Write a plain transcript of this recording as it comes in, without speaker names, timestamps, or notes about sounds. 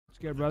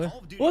Good, brother.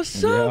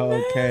 What's up,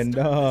 man? Ken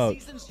Dog.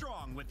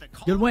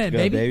 Good win, Good,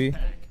 baby. baby.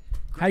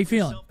 How you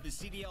feeling?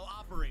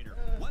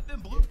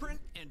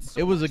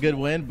 It was a good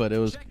win, but it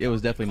was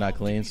definitely not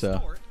clean. So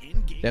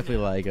definitely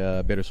like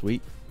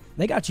bittersweet.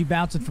 They got you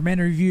bouncing from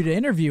interview to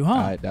interview,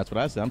 huh? That's what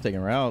I said. I'm taking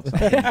routes. I'm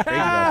taking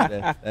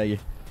crazy routes today.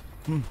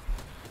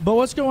 But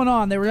what's going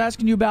on? They were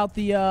asking you about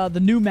the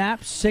new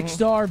map,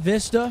 6-star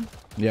Vista.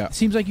 Yeah.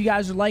 Seems like you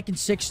guys are liking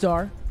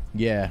 6-star.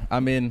 Yeah. I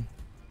mean,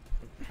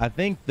 I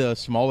think the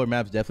smaller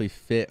maps definitely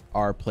fit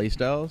our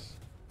playstyles.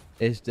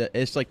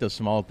 It's like the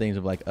small things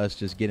of like us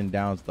just getting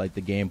down to like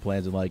the game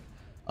plans and like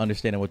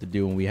understanding what to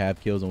do when we have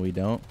kills and we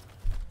don't.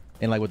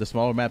 And like with the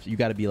smaller maps, you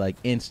got to be like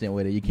instant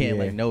with it. You can't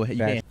like no, you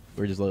can't.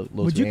 We're just a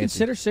little Would too you antsy.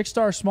 consider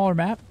 6-star a smaller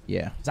map?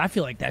 Yeah. Because I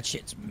feel like that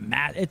shit's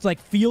mad. It's like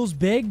feels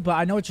big, but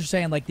I know what you're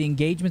saying. Like the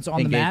engagements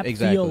on the map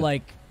feel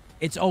like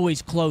it's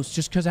always close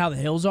just because how the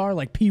hills are.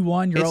 Like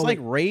P1, it's like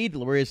Raid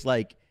where it's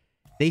like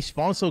they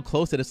spawn so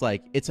close that it's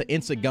like it's an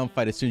instant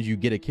gunfight as soon as you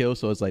get a kill.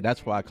 So it's like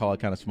that's why I call it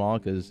kind of small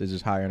because it's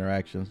just higher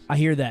interactions. I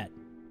hear that.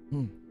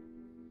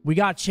 We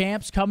got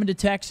champs coming to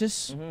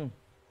Texas.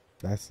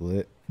 That's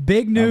lit.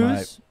 Big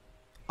news.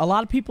 A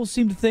lot of people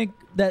seem to think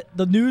that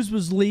the news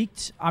was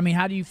leaked. I mean,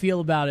 how do you feel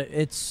about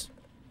it?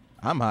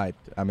 I'm hyped.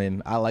 I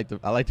mean, I like to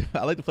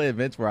play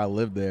events where I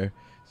live there.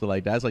 So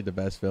like that's like the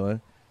best feeling.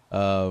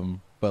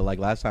 But like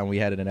last time we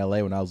had it in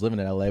LA when I was living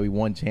in LA, we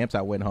won champs.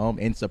 I went home,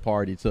 insta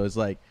party. So it's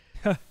like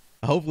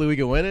hopefully we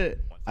can win it.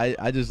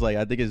 I just like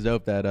I think it's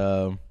dope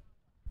that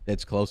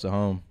it's close to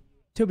home.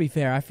 To be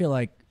fair, I feel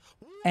like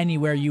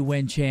anywhere you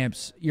win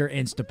champs, you're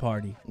insta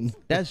party.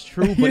 That's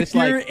true, but it's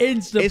like you're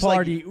insta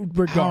party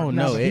regardless.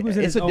 No,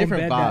 it's a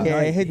different vibe. Yeah,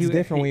 it hits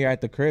different when you're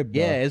at the crib. Though.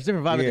 Yeah, it's a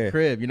different vibe at the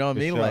crib. You know what I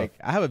mean? Sure. Like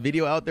I have a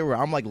video out there where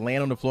I'm like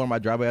laying on the floor in my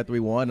driveway after we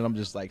won, and I'm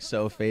just like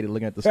so faded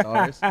looking at the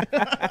stars.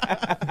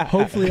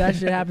 Hopefully that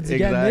shit happens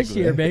again this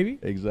year, baby.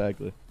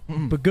 Exactly.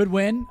 But good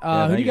win.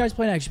 Who do you guys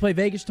play next? You play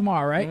Vegas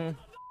tomorrow, right?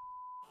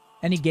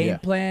 Any game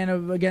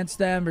plan against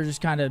them, or just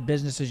kind of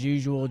business as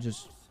usual?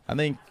 Just I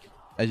think,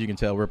 as you can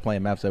tell, we're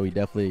playing maps that we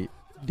definitely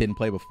didn't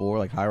play before,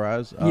 like high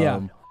rise.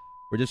 We're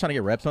just trying to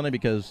get reps on it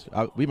because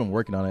we've been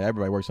working on it.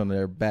 Everybody works on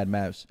their bad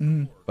maps,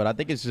 but I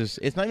think it's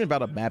not even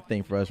about a map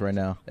thing for us right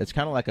now. It's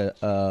kind of like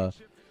a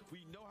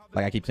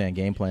like I keep saying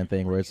game plan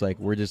thing where it's like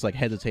we're just like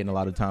hesitating a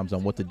lot of times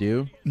on what to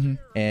do,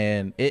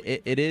 and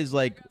it is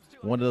like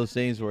one of those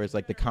things where it's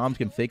like the comms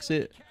can fix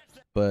it,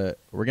 but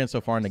we're getting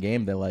so far in the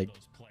game that like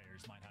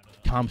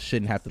comms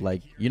shouldn't have to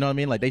like, you know what I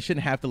mean? Like they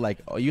shouldn't have to like,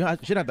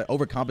 shouldn't have to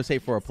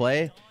overcompensate for a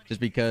play just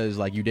because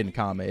like you didn't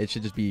comment. It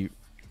should just be.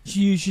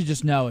 You should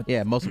just know it.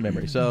 Yeah, muscle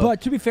memory. So,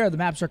 but to be fair, the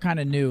maps are kind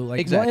of new.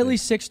 Like well, at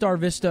least 6-star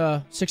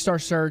Vista, 6-star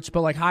Search,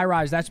 but like high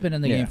rise, that's been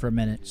in the game for a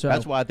minute. So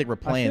that's why I think we're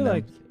playing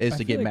them is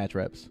to get match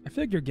reps. I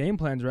feel like your game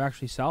plans are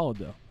actually solid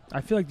though.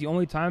 I feel like the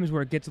only times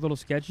where it gets a little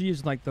sketchy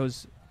is like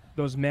those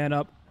man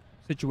up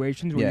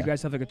situations where you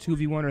guys have like a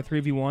 2v1 or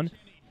 3v1,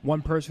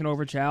 one person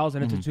over Chals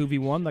and it's a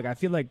 2v1. Like I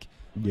feel like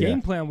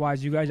game plan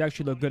wise, you guys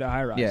actually look good at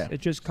high rise. Yeah.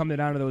 It just comes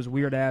down to those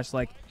weird ass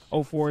like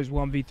 04s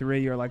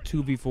 1v3 or like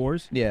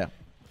 2v4s. Yeah.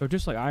 So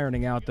just like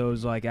ironing out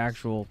those like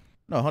actual.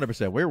 No,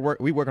 100%.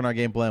 We work on our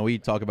game plan. We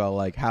talk about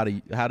like how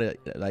to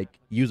like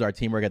use our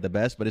teamwork at the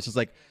best. But it's just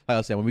like I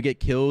said, when we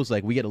get kills,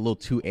 like we get a little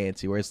too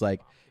antsy. Where it's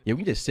like, yeah, we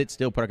can just sit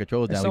still, put our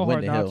controllers down, it's so we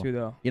win the hard hill. not to,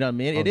 though. You know what I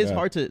mean? It is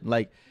hard to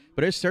like,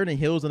 but there's certain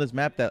hills on this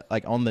map that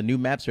like on the new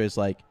maps where it's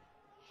like,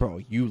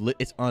 bro,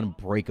 it's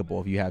unbreakable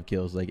if you have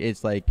kills. Like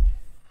it's like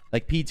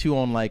P2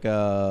 on like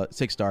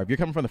 6-star. If you're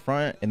coming from the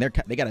front and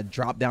they got to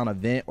drop down a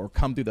vent or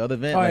come through the other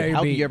vent, like, how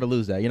can you ever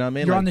lose that? You know what I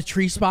mean? You're like, on the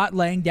tree spot,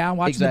 laying down,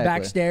 watching the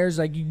back stairs.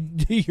 Like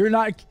you're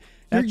not.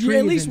 At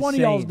least one of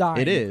y'all's dying.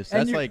 It is.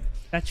 That's like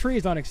that tree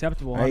is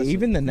unacceptable. Right,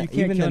 even the next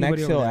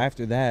hill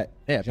after that,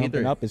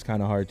 jumping up is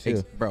kind of hard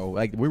too. Bro,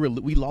 like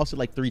we lost it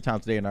like 3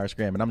 times today in our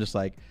scrim, and I'm just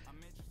like,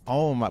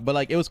 oh my! But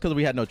like it was because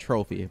we had no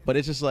trophy. But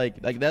it's just like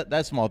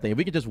that small thing. If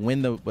we could just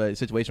win the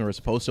situation we're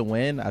supposed to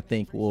win, I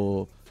think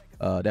we'll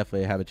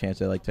definitely have a chance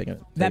at like taking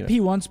it. That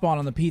P1 spawn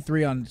on the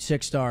P3 on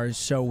 6-star is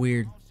so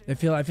weird. I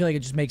feel like it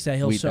just makes that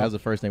hill so. That was the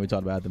first thing we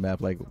talked about at the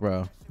map. Like,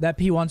 bro, that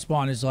P1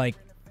 spawn is like,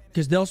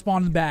 because they'll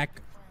spawn in the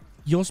back,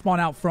 you'll spawn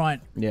out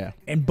front,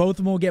 and both of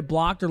them will get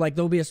blocked, or like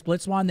there'll be a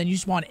split spawn. Then you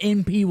spawn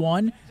in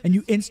P1 and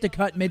you insta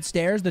cut mid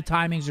stairs. The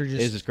timings are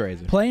just. It's just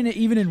crazy. Playing it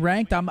even in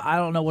ranked, I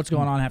don't know what's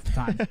going on half the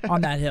time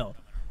on that hill.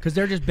 Because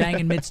they're just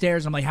banging mid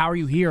stairs. I'm like, how are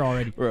you here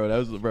already? Bro,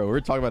 we're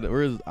talking about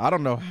it. I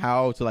don't know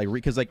how to like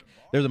because like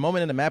there's a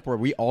moment in the map where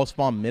we all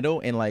spawn middle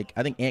and like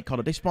I think Ant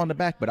called it they spawned the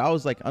back, but I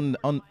was like on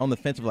the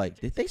fence of like,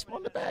 did they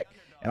spawn the back?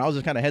 And I was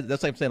just kind of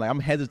that's like I'm saying, like I'm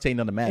hesitating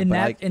on the map.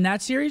 In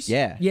that series?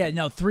 Yeah.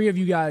 No, 3 of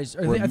you guys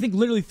I think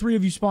literally 3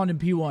 of you spawned in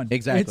P1.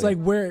 Exactly. It's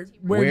like where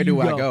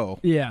do I go?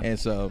 Yeah. And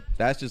so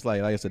that's just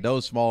like I said,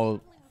 those small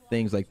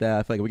things like that,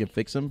 I feel like we can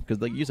fix them because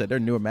like you said, they're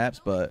newer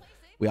maps, but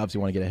we obviously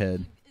want to get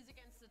ahead.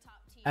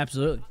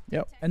 Absolutely.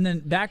 Yep. And then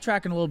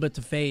backtracking a little bit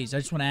to FaZe, I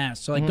just want to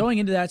ask. So, like, going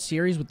into that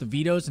series with the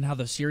vetoes and how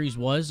the series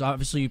was,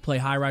 obviously you play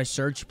high-rise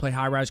search, you play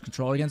high-rise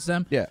control against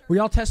them. Yeah. Were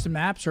y'all testing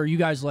maps, or are you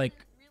guys, like,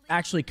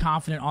 actually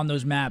confident on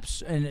those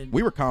maps. And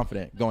we were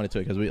confident going into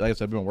it because like I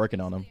said, we've been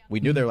working on them. We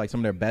knew they were like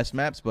some of their best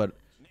maps, but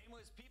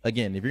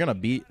again, if you're gonna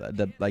beat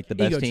the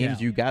best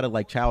teams, you gotta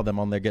like chow them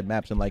on their good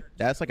maps, and like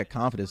that's like a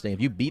confidence thing.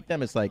 If you beat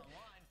them, it's like,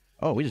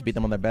 oh, we just beat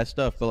them on their best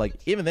stuff. But like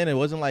even then, it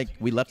wasn't like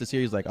we left the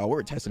series like, oh,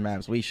 we're testing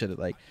maps. We should have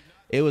like.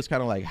 It was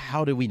kind of like,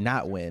 how did we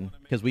not win?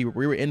 Because we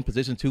were in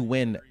position to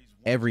win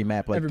every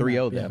map, like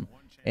 3-0 them,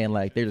 and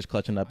like they're just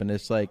clutching up, and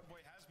it's like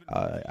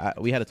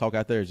we had to talk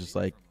out there. It's just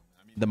like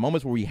the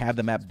moments where we have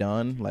the map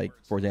done, like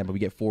for example, we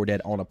get 4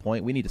 dead on a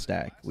point, we need to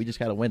stack. We just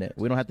gotta win it.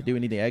 We don't have to do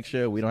anything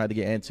extra. We don't have to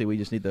get into. We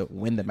just need to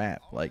win the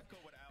map. Like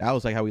that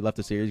was like how we left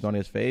the series going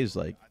to this phase.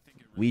 Like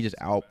we just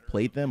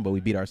outplayed them, but we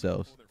beat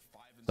ourselves.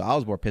 So I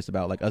was more pissed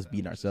about like us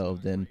beating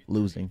ourselves than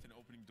losing.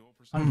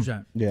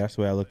 100%. Yeah, that's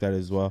the way I looked at it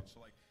as well.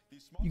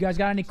 You guys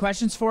got any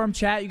questions for him,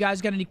 chat? You guys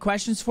got any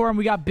questions for him?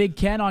 We got Big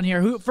Ken on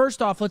here.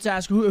 First off, let's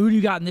ask who do you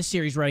got in this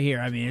series right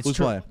here? I mean, it's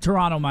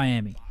Toronto,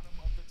 Miami.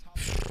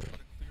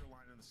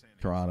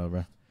 Toronto,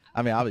 bro.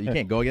 I mean, you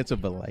can't go against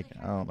it, but like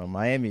I don't know.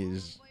 Miami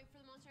is.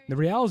 The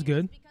Real is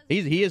good.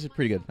 He is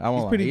pretty good. I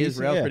won't lie. He is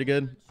pretty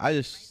good.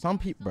 Some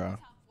people, bro. I'm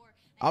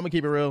gonna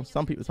keep it real.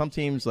 Some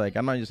teams, like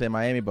I'm not just saying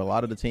Miami, but a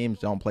lot of the teams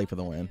don't play for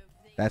the win.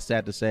 That's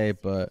sad to say,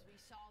 but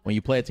when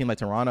you play a team like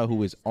Toronto,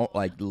 who is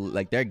like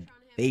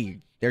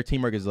their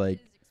teamwork is like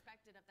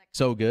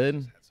so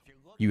good,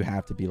 you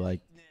have to be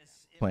like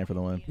playing for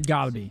the win.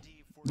 Gotta be.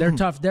 They're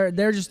tough.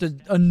 They're just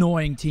an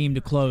annoying team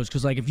to close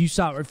because like if you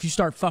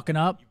start fucking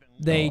up,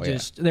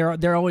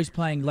 they're always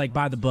playing like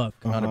by the book.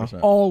 100%.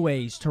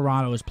 Always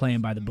Toronto is playing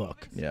by the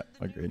book. Yeah,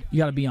 agreed. You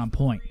got to be on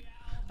point.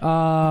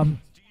 Yeah.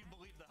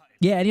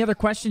 Any other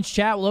questions,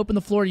 chat? We'll open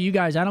the floor to you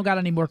guys. I don't got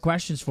any more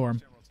questions for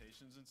him.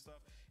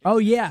 Oh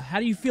yeah. How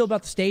do you feel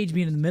about the stage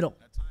being in the middle?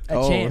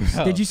 Champs.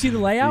 Did you see the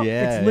layout?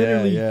 Yeah, it's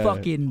literally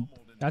fucking.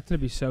 That's gonna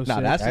be so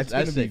sick.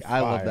 That's sick.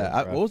 I love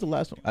that. What was the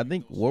last one? I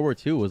think World War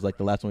II was like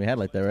the last one we had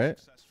like that, right?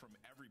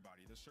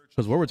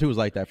 Because World War II was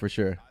like that for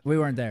sure. We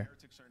weren't there.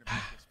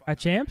 At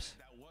Champs?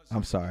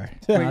 I'm sorry.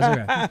 Wait,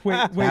 that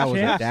was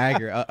Champs? a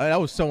dagger.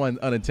 That was so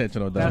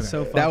unintentional, though. That's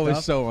so fucked That was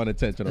up. so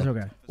unintentional. That's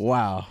okay.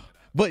 Wow.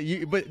 But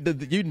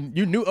you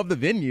knew of the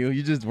venue.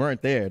 You just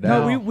weren't there.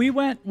 No, we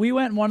went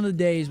one of the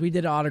days. We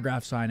did an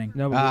autograph signing.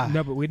 No,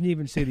 but we didn't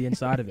even see the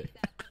inside of it.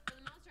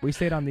 We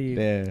stayed on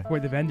where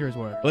the vendors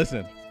were.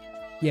 Listen.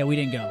 Yeah, we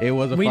didn't go. It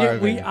was a fire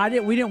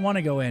venue. We didn't want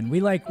to go in.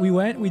 We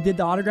went. We did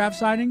the autograph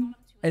signing,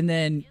 and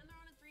then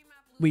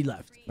we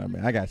left. I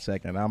mean, I got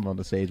second. I'm on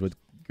the stage with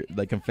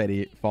like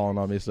confetti falling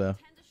on me, so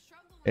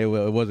it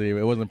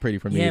wasn't pretty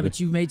for me. Yeah, either. but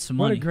you made some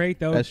money. What a great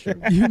though. That's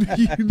true.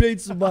 you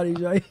made some money,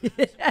 right?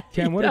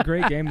 Ken, what a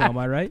great game though. Am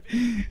I right?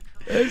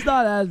 It's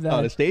not as bad.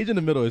 Oh, the stage in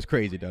the middle is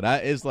crazy though.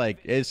 That is like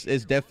it's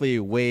definitely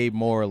way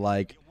more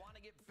like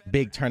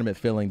big tournament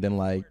feeling than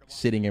like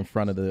sitting in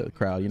front of the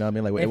crowd. You know what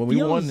I mean? Like when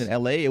we won in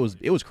LA, it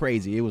was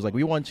crazy. It was like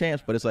we won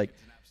champs, but it's like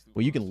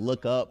when you can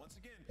look up,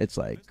 it's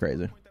like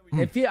crazy.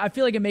 I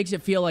feel like it makes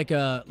it feel like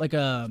a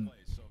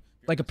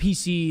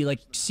PC, like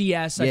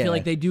CS. I feel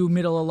like they do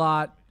middle a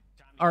lot,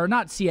 or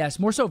not CS,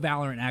 more so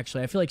Valorant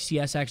actually. I feel like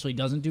CS actually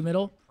doesn't do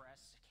middle.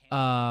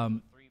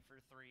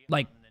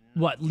 Like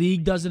what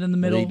League does it in the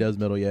middle. League does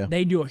middle, yeah.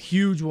 They do a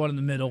huge one in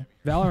the middle.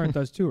 Valorant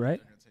does too,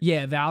 right?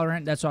 Yeah,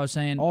 Valorant. That's what I was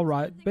saying.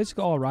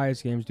 Basically all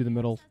Riot's games do the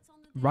middle.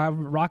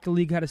 Rocket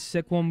League had a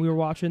sick one we were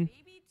watching.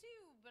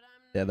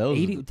 Yeah, those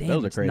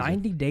are crazy.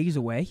 90 days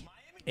away.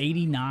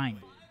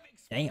 89.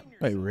 Damn.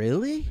 Wait,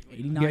 really?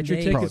 89 Get your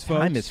days. tickets, Bro,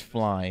 time folks. is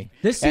flying.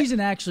 This season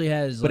actually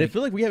has. But I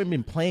feel like we haven't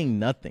been playing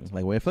nothing.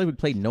 Like I feel like we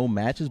played no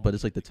matches, but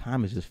it's like the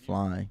time is just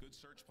flying.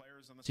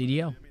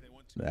 CDO.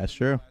 That's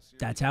true.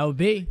 That's how it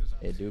be.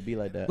 It do be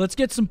like that. Let's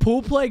get some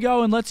pool play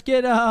going. Let's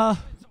get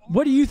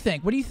what do you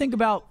think? What do you think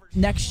about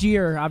next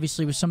year?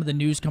 Obviously, with some of the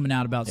news coming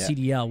out about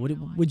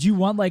CDL, would you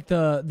want like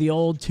the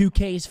old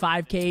 2Ks,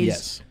 5Ks,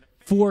 yes,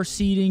 4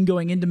 seeding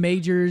going into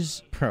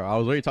majors? Bro, I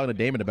was already talking to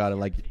Damon about it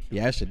like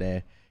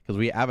yesterday because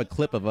we have a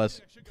clip of us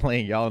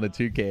playing y'all in the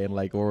 2K in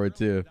like World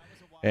War II,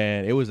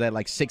 and it was at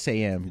like 6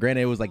 a.m.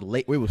 Granted, it was like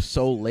late. We were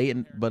so late,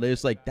 but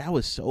it's like that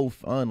was so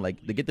fun.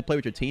 Like to get to play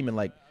with your team and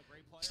like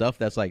stuff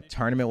that's like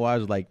tournament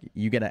wise, like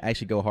you gotta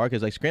actually go hard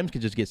because like scrims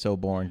can just get so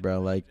boring, bro.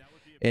 Like,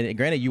 and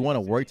granted, you want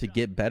to work to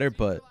get better,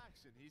 but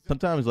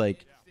sometimes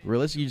like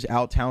realistically, you just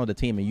out talent the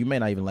team, and you may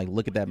not even like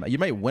look at that map. You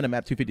might win a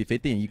map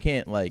 250-50, and you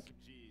can't like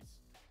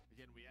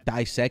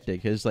dissect it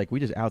because like we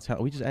just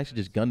actually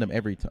just gunned them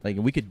every time. Like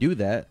we could do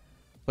that,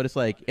 but it's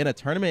like in a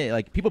tournament,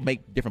 like people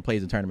make different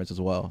plays in tournaments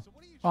as well.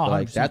 Oh, so,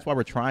 like that's why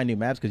we're trying new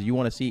maps because you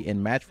want to see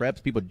in match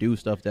reps people do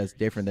stuff that's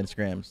different than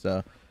scrims.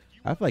 So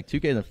I feel like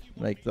 2K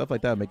like stuff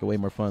like that would make it way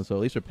more fun. So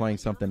at least we're playing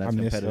something that's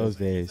competitive. I miss those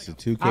days. The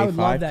 2K, I would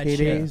love that 5K shit.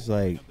 days,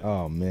 like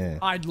oh man.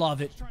 I'd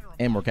love it.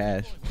 And more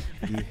cash.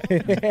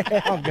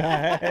 Oh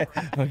god,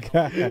 oh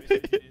god.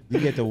 You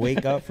get to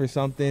wake up for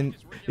something,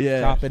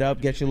 chop it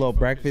up, get your little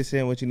breakfast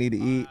in, what you need to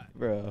eat,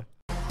 bro.